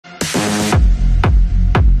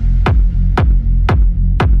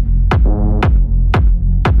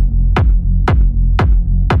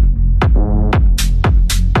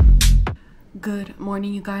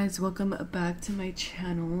morning, you guys. Welcome back to my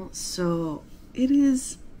channel. So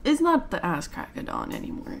it's not the ass crack of dawn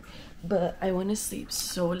anymore, but I went to sleep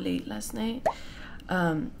so late last night.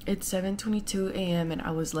 It's 7:22 a.m. and I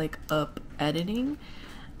was like up editing.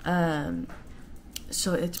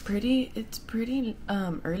 So it's pretty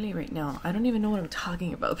early right now. I don't even know what I'm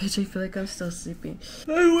talking about, bitch. I feel like I'm still sleeping.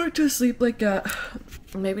 I went to sleep like at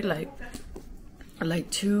maybe like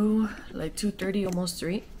 2:30, almost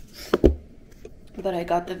 3. But I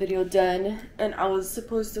got the video done and I was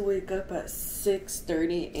supposed to wake up at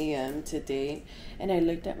 6:30 a.m. today, and I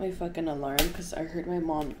looked at my fucking alarm because I heard my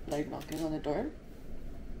mom like knocking on the door.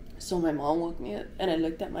 So my mom woke me up and I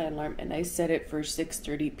looked at my alarm and I set it for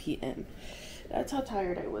 6:30 p.m. That's how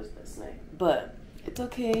tired I was this night. But it's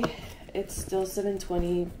okay. It's still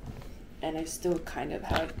 7:20 and I still kind of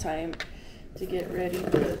have time to get ready.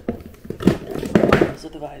 But those are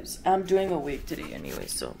the vibes. I'm doing a wig today anyway,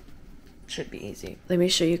 so should be easy. Let me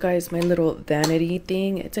show you guys my little vanity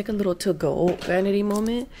thing. It's like a little to-go vanity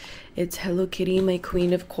moment. It's Hello Kitty, my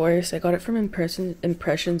queen, of course. I got it from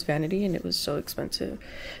Impressions Vanity and it was so expensive.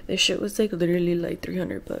 This shit was like literally like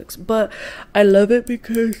 300 bucks. But I love it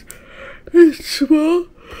because it's small.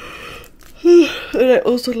 And I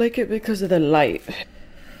also like it because of the light.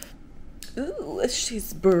 Ooh,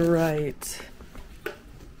 she's bright.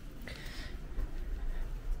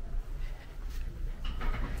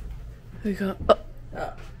 We got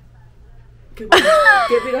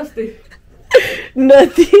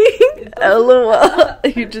nothing. LOL.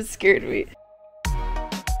 You just scared me.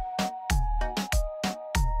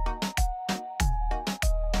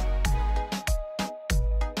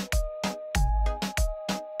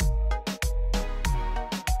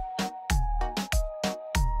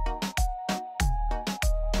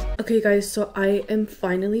 Okay guys, so I am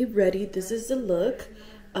finally ready. This is the look.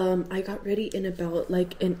 I got ready in about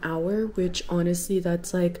like an hour, which honestly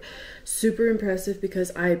that's like super impressive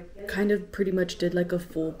because I kind of pretty much did like a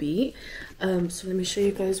full beat. So let me show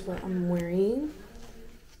you guys what I'm wearing.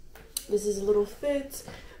 This is a little fit,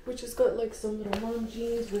 which has got like some little mom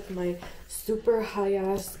jeans with my super high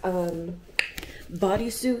ass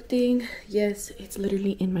bodysuit thing. Yes, it's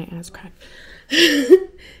literally in my ass crack.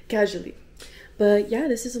 Casually. But yeah,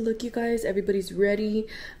 this is a look, you guys. Everybody's ready.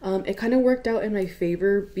 It kind of worked out in my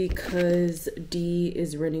favor because D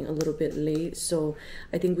is running a little bit late. So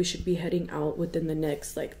I think we should be heading out within the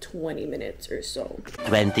next like 20 minutes or so.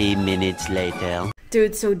 20 minutes later.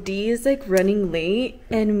 Dude, so D is like running late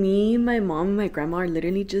and me, my mom, and my grandma are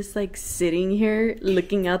literally just like sitting here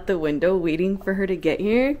looking out the window waiting for her to get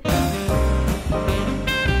here.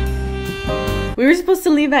 We were supposed to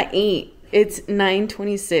leave at 8. It's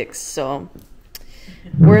 9:26, so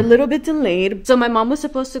we're a little bit delayed. So my mom was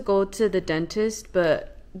supposed to go to the dentist,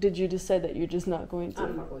 but did you decide that you're just not going to?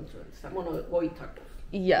 I'm not going to. I'm gonna go eat tacos.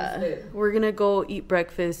 Yeah, we're gonna go eat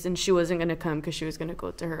breakfast, and she wasn't gonna come because she was gonna go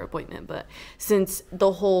to her appointment. But since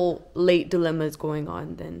the whole late dilemma is going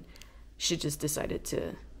on, then she just decided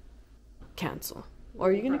to cancel. Or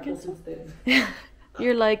are you gonna cancel?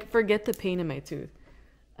 You're like, forget the pain in my tooth.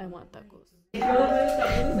 I want tacos.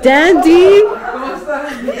 Daddy!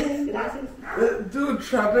 Dude,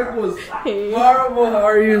 traffic was horrible. How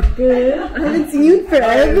are you? Good. I haven't seen you in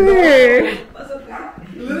forever.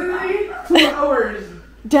 Literally 2 hours.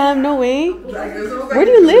 Damn, no way. Where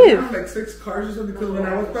do you live? Like 6 cars or something, because when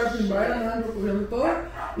I was passing by, I'm recogiendo todo.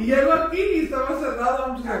 Y llego aquí y estaba cerrado.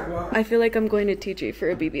 I'm just like, wow. I feel like I'm going to TJ for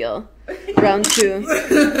a BBL. Round 2.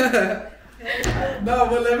 No,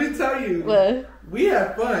 but let me tell you. What? We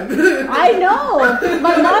had fun. I know.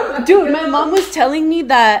 My mom was telling me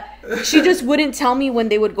that she just wouldn't tell me when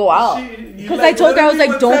they would go out. Because I told her, I was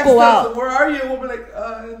like, don't go out. Where are you? We'll be like,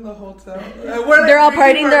 in the hotel. They're all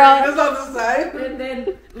partying, they're all. Just on the side. And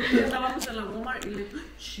then estábamos en la Walmart y le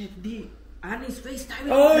shit, D, Annie's FaceTime.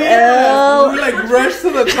 Oh yeah. We like rushed to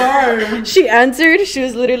the car. She answered. She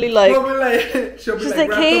was literally like, she's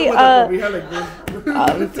like, hey, guys,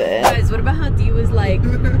 what about how Dee was like,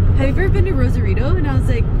 have you ever been to Rosarito? And I was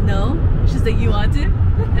like, no. She's like, you want to?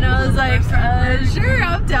 And I was like, sure,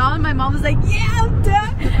 I'm down. My mom was like, yeah, I'm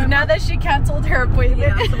down. Now that she canceled her appointment,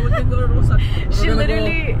 Yeah, so we're gonna go to Rosarito. she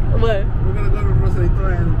literally, what? We're gonna go to Rosarito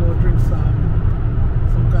and go drink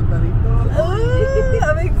some cantaritos. Ooh,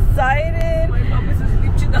 I'm excited. My mom is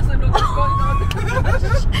asleep. She doesn't know what's going on.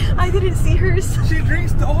 I didn't see hers. She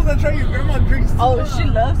drinks. Oh, that's right. Your grandma drinks. Oh, she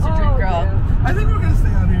loves to drink, girl. Yeah. I think we're gonna stay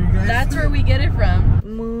out here, you guys. That's where we get it from.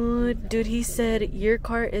 Mood, dude, he said your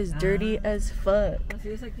car is dirty as fuck.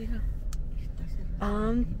 Así es aquí, hija.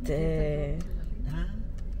 I'm dead.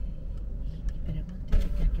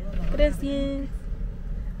 Gracias.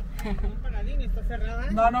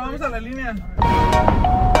 No, no vamos a la línea.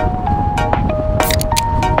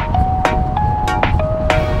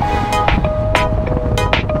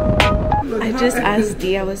 I just asked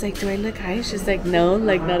Dee, I was like, do I look high? She's like, no,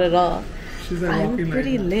 like not at all. She's like, I'm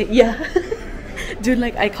pretty lit. Yeah. Dude,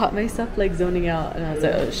 like I caught myself like zoning out and I was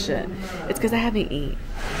like, oh shit. It's because I haven't eaten.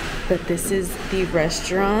 But this is the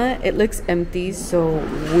restaurant. It looks empty, so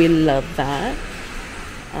we love that.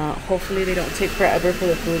 Hopefully they don't take forever for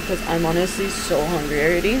the food because I'm honestly so hungry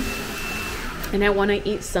already. And I want to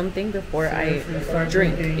eat something before I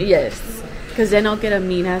drink. Drinking. Yes. Because then I'll get a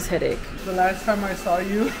mean ass headache. The last time I saw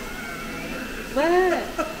you, What?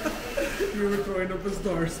 you were throwing up a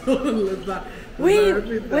star, so let's not. Wait,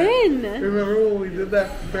 when? Remember when we did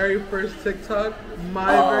that very first TikTok?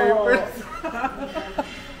 My very first.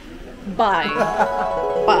 Bye.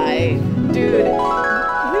 Bye. Dude,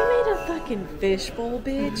 we made a fucking fishbowl,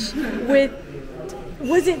 bitch, with,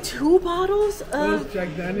 was it 2 bottles of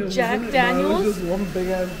Jack Daniels? Jack Daniels? No, it was just one big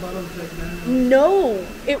ass bottle of Jack Daniels. No,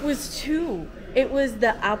 it was 2. It was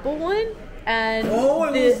the apple one and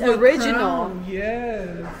the the original. Crown.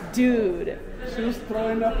 Yes. Dude, She was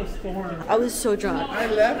throwing up a storm. I was so drunk. I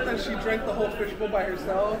left and she drank the whole fishbowl by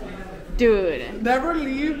herself. Dude. Never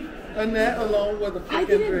leave Annette alone with a I freaking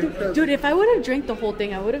didn't drink. dude, if I would have drank the whole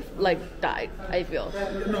thing, I would have like died, I feel.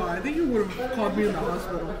 No, I think you would have called me in the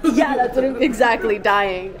hospital. Yeah, that's what I'm exactly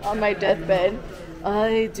dying on my deathbed.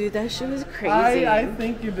 Dude, that shit was crazy. I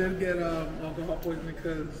think you did get alcohol poisoning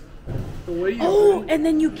because the way you Oh, and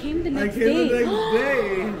then you came the I next came day. the next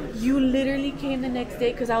day. You literally came the next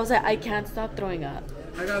day because I was like, I can't stop throwing up.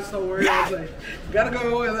 I got so worried. I was like, gotta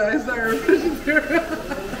go. And I started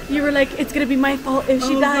refreshing. You were like, it's gonna be my fault if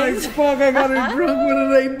she dies. Like, fuck, I got her drunk. What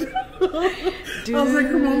did I do? Dude. I was like,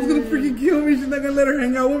 her mom's gonna freaking kill me. She's not gonna let her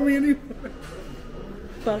hang out with me anymore.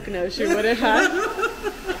 Fuck no, she wouldn't have.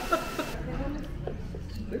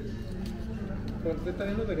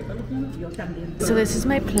 So this is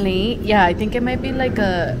my plate. Yeah, I think it might be like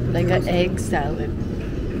a egg salad.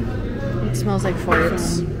 It smells like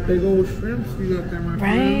farts. Big old shrimps you got there, my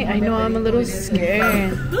friend. Right? I know, I'm a little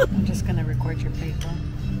scared. I'm just gonna record your plate though.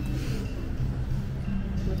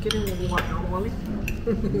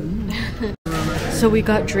 So we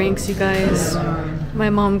got drinks, you guys. My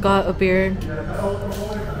mom got a beer.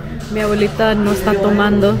 Mi abuelita no está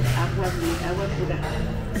tomando.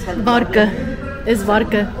 Vodka. It's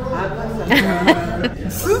vodka.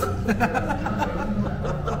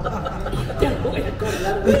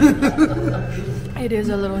 It is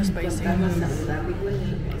a little spicy.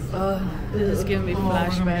 This is giving me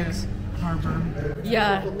flashbacks.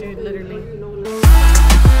 Yeah, dude, literally.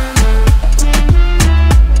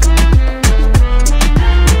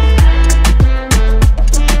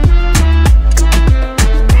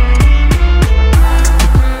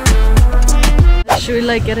 Should we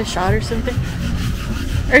like get a shot or something?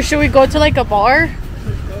 Or should we go to like a bar?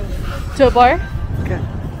 To a bar? Okay.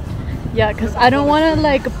 Yeah, because I don't want to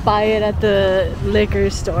like buy it at the liquor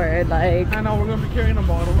store. Like, I know, we're gonna be carrying a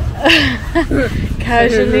bottle.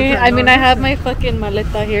 Casually. I mean, I have my fucking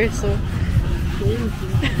maleta here, so.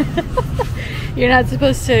 You're not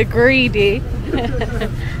supposed to agree, D. It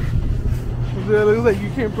looks like you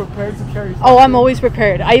came prepared to carry something. Oh, I'm always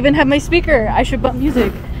prepared. I even have my speaker. I should bump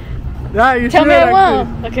music. Yeah, you Tell should me I actually.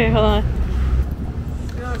 won't. Okay, hold on.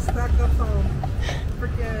 Yeah, stack up some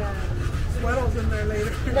freaking sweaters in there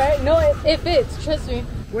later. Right? No, it fits. Trust me.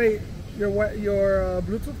 Wait, your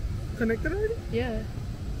Bluetooth connected already? Yeah.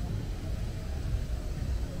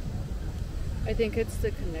 I think it's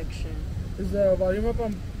the connection. Is the volume up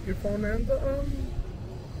on your phone and the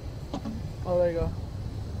Oh, there you go.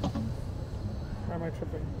 Or am I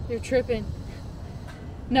tripping? You're tripping.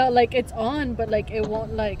 No, like it's on, but like it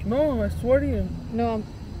won't like. No, I swear to you. No,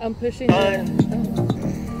 I'm pushing it.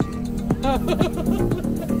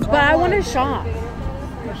 But I want a shot. A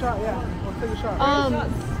shot, yeah. I'll take a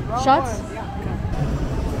shot. Shots? Yeah.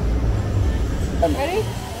 Ready?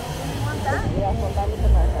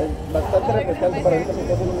 Bastante refrescante para ahorita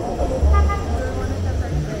porque hace lo mismo calor.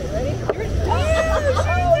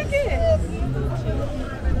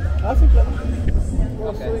 Ah, sí, claro.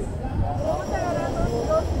 Oh, sweet.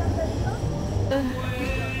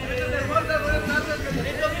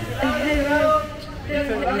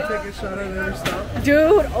 You take a shot and then stop.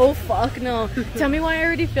 Dude, oh fuck no. Tell me why I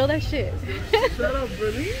already feel that shit. Shut up,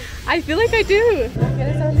 really? I feel like I do.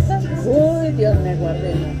 Uy, Dios me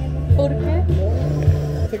guarde. ¿Por qué?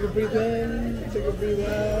 Take a breathe in, take a breathe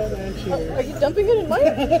out, and cheers. Are you dumping it in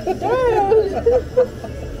mine?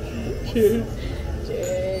 Cheers.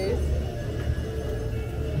 Cheers.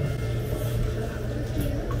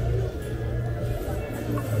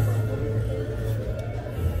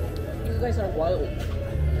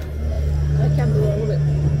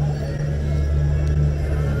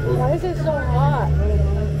 Why is it so hot?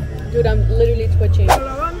 Dude, I'm literally twitching.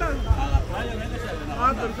 La banda.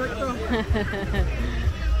 Ah, perfecto.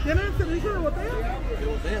 ¿Tienen servicio de botella? De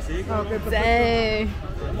botella, sí. Ah, okay, perfecto.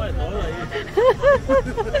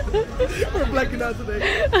 We're blacking out today.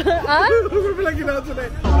 We're blacking out today.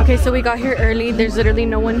 Okay, so we got here early. There's literally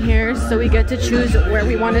no one here, so we get to choose where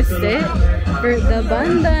we want to sit for the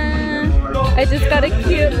banda. I just got a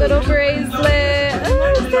cute little bracelet.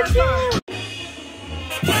 Oh, so cute.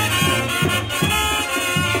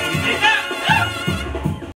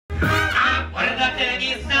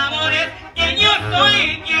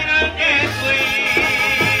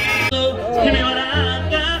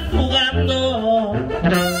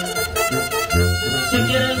 Si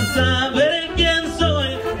quieren saber quién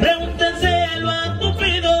soy, pregúntenselo a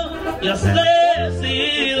Cupido y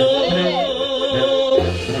asesino.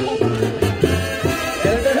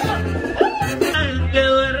 Al que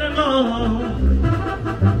duermo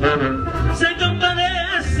se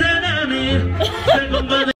compadece de mí, se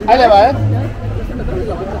compadece. Ahí le va,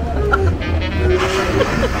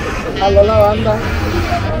 Aló la banda.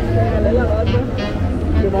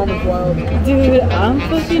 Your mom is wild. Dude, I'm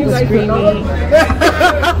fucking screaming.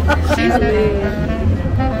 She's weird.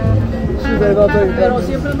 She's like, I'll tell you. Pero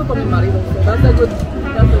siempre ando con mi marido. That's a good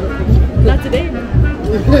thing. Not today.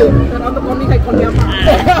 Pero ando con mi hija y con mi mamá.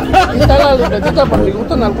 Aquí está la libretita por si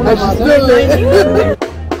gustan algunas más.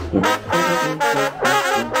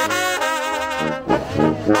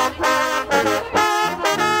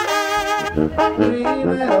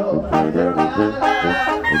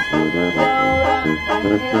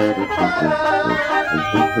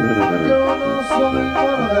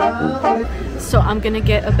 So I'm gonna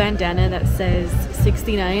get a bandana that says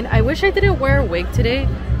 69. I wish I didn't wear a wig today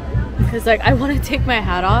because like I want to take my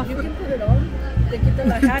hat off. You can put it on. They keep the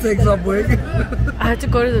hat. Takes up wig. I had to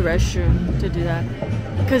go to the restroom to do that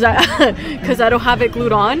because I don't have it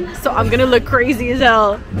glued on, so I'm gonna look crazy as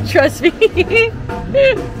hell. Trust me.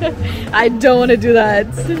 I don't want to do that.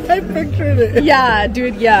 I pictured it. Yeah,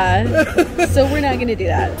 dude, yeah. So we're not gonna do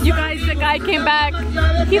that. You guys, the guy came back.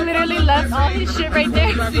 He literally left all his shit right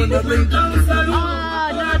there. Oh,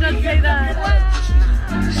 no, don't say that.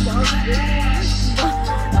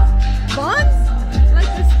 Bonds?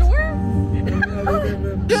 Like the store?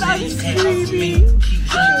 Dude, I'm screaming.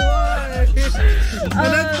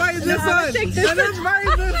 Let's buy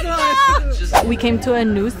this one. We came to a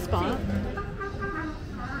new spot.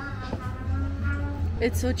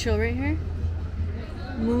 It's so chill right here.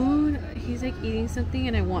 Moon, he's like eating something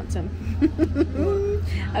and I want some.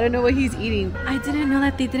 I don't know what he's eating. I didn't know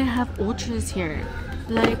that they didn't have ultras here.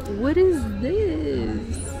 Like, what is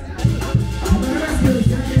this?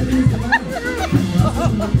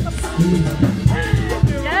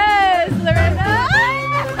 Yes, Lorena!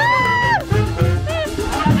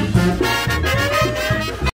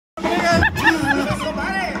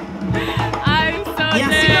 I'm so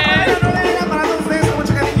dead.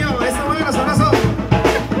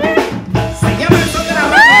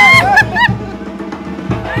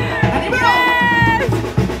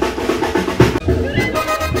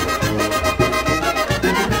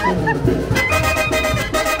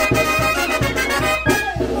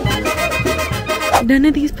 None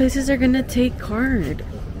of these places are gonna take card.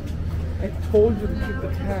 I told you to keep the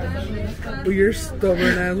cash. But your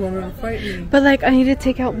stubborn ass wanted to fight me. But like, I need to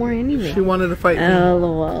take out more anyway. She wanted to fight me.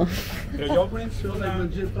 LOL. She was like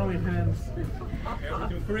legit throwing hands.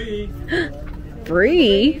 Free.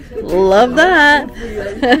 Free? Love that.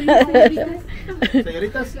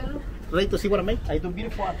 Señoritas, ready to see what I make? I do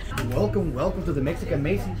beautiful. Welcome to the Mexican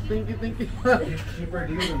Macy's. Thank you. Cheaper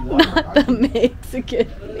deal than Not the Mexican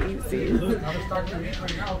Macy's.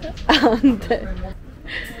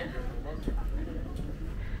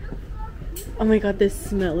 Oh my god, this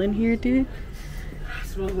smell in here, dude. It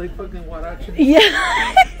smells like fucking huarache. Yeah.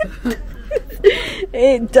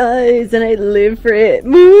 It does, and I live for it.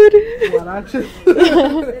 Mood. Huarache.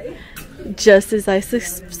 Just as I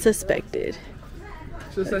suspected.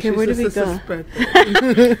 Just okay, where do we go?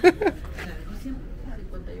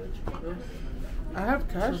 I have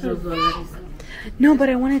cash. No, but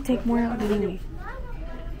I want to take more out anyway.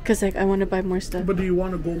 Cause like I want to buy more stuff. But do you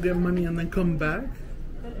want to go get money and then come back?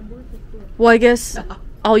 Well, I guess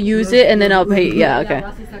I'll use it and then I'll pay. Yeah, okay.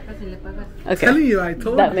 Okay. Telling you, I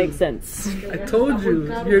told that you. Makes sense. I told you.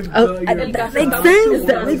 That makes sense.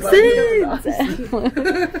 That makes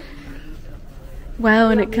sense. Wow,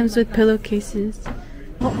 and it comes with pillowcases.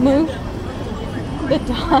 Don't move. The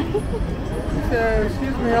dog.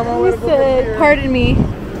 Excuse me, I'm on my way to go said, pardon me.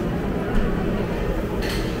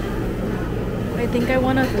 I think I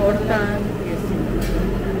want a torta.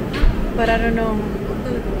 but I don't know.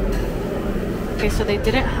 Okay, so they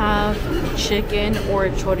didn't have chicken or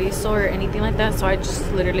chorizo or anything like that, so I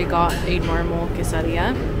just literally got a normal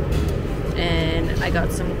quesadilla. And I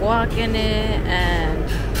got some guac in it and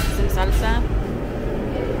some salsa.